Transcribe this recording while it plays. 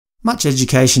Much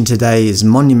education today is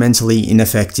monumentally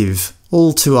ineffective.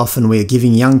 All too often we are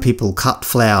giving young people cut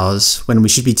flowers when we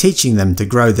should be teaching them to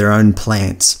grow their own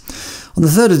plants. On the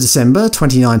 3rd of December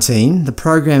 2019, the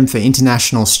Programme for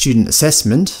International Student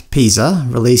Assessment, PISA,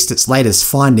 released its latest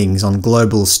findings on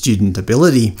global student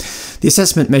ability. The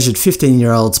assessment measured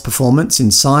 15-year-olds' performance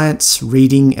in science,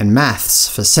 reading and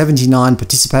maths for 79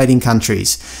 participating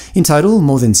countries. In total,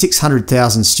 more than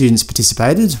 600,000 students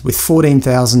participated, with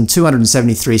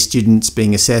 14,273 students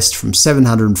being assessed from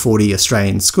 740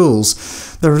 Australian schools.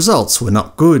 The results were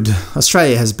not good.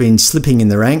 Australia has been slipping in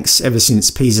the ranks ever since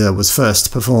PISA was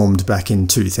first performed back in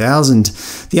 2000.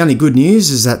 The only good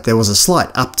news is that there was a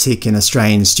slight uptick in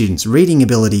Australian students' reading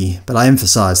ability, but I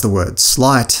emphasise the word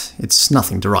slight. It's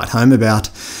nothing to write home about.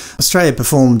 Australia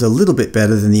performed a little bit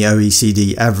better than the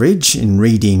OECD average in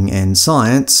reading and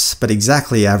science, but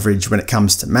exactly average when it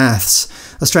comes to maths.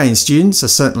 Australian students are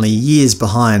certainly years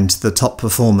behind the top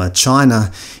performer,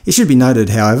 China. It should be noted,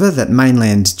 however, that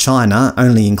mainland China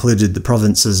only included the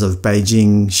provinces of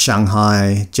Beijing,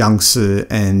 Shanghai, Jiangsu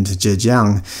and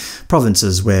Zhejiang,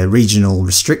 provinces where regional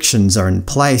restrictions are in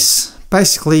place.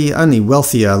 Basically, only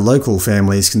wealthier local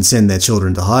families can send their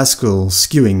children to high school,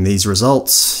 skewing these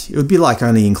results. It would be like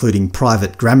only including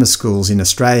private grammar schools in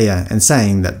Australia and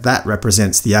saying that that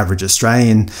represents the average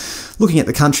Australian. Looking at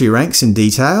the country ranks in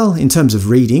detail, in terms of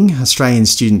reading, Australian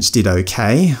students did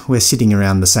okay. We're sitting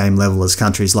around the same level as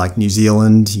countries like New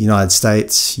Zealand, United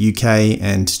States, UK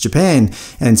and Japan,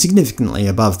 and significantly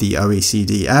above the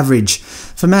OECD average.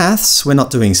 For maths, we're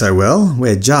not doing so well.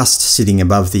 We're just sitting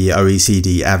above the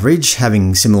OECD average,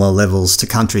 having similar levels to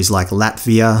countries like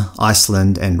Latvia,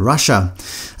 Iceland and Russia.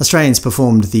 Australians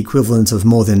performed the equivalent of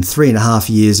more than 3.5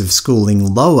 years of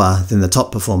schooling lower than the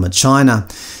top performer, China.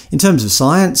 In terms of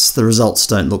science, the results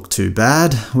don't look too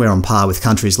bad. We're on par with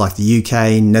countries like the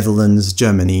UK, Netherlands,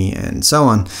 Germany and so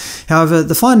on. However,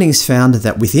 the findings found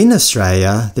that within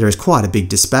Australia there is quite a big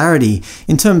disparity.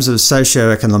 In terms of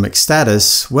socioeconomic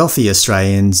status, wealthy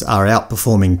Australians are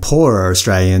outperforming poorer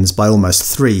Australians by almost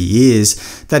 3 years.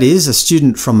 That is, a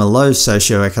student from a low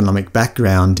socioeconomic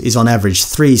background is on average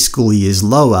 3 school years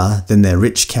lower than their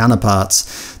rich counterparts.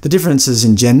 The differences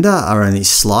in gender are only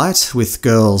slight, with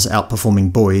girls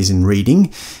outperforming boys in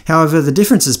reading. However, the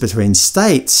differences between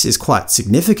states is quite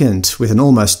significant, with an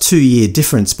almost 2-year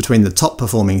difference between the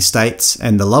top-performing states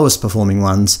and the lowest-performing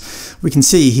ones. We can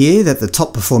see here that the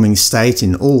top-performing state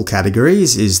in all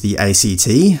categories is the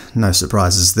ACT, no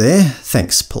surprises there,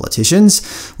 thanks politicians,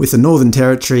 with the Northern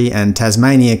Territory and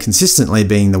Tasmania consistently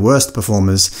being the worst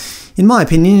performers. In my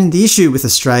opinion, the issue with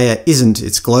Australia isn't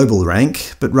its global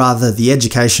rank, but rather the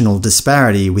educational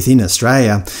disparity within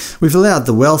Australia. We've allowed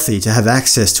the wealthy to have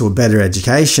access to a better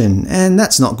education, and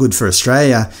that's not good for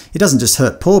Australia. It doesn't just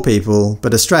hurt poor people,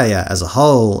 but Australia as a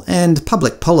whole, and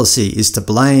public policy is to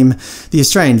blame. The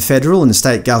Australian federal and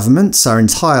state governments are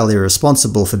entirely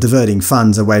responsible for diverting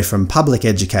funds away from public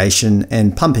education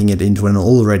and pumping it into an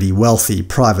already wealthy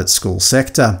private school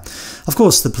sector. Of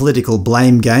course, the political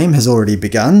blame game has already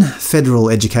begun. Federal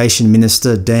Education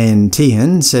Minister Dan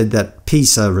Tehan said that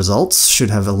PISA results should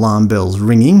have alarm bells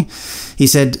ringing. He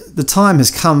said, "The time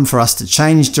has come for us to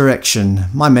change direction.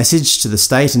 My message to the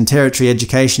state and territory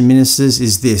education ministers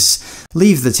is this: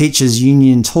 leave the teachers'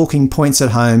 union talking points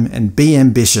at home and be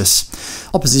ambitious."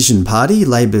 Opposition party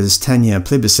Labor's Tanya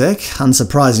Plibersek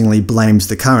unsurprisingly blames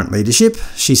the current leadership.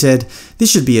 She said, "This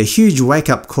should be a huge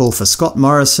wake-up call for Scott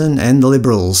Morrison and the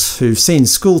Liberals, who've seen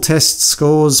school test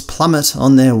scores plummet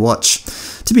on their watch."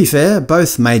 To be fair,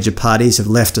 both major parties have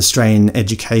left Australian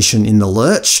education in the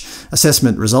lurch.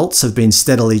 Assessment results have been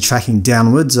steadily tracking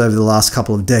downwards over the last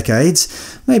couple of decades.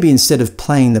 Maybe instead of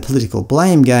playing the political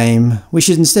blame game, we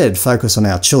should instead focus on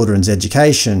our children's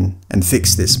education and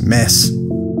fix this mess.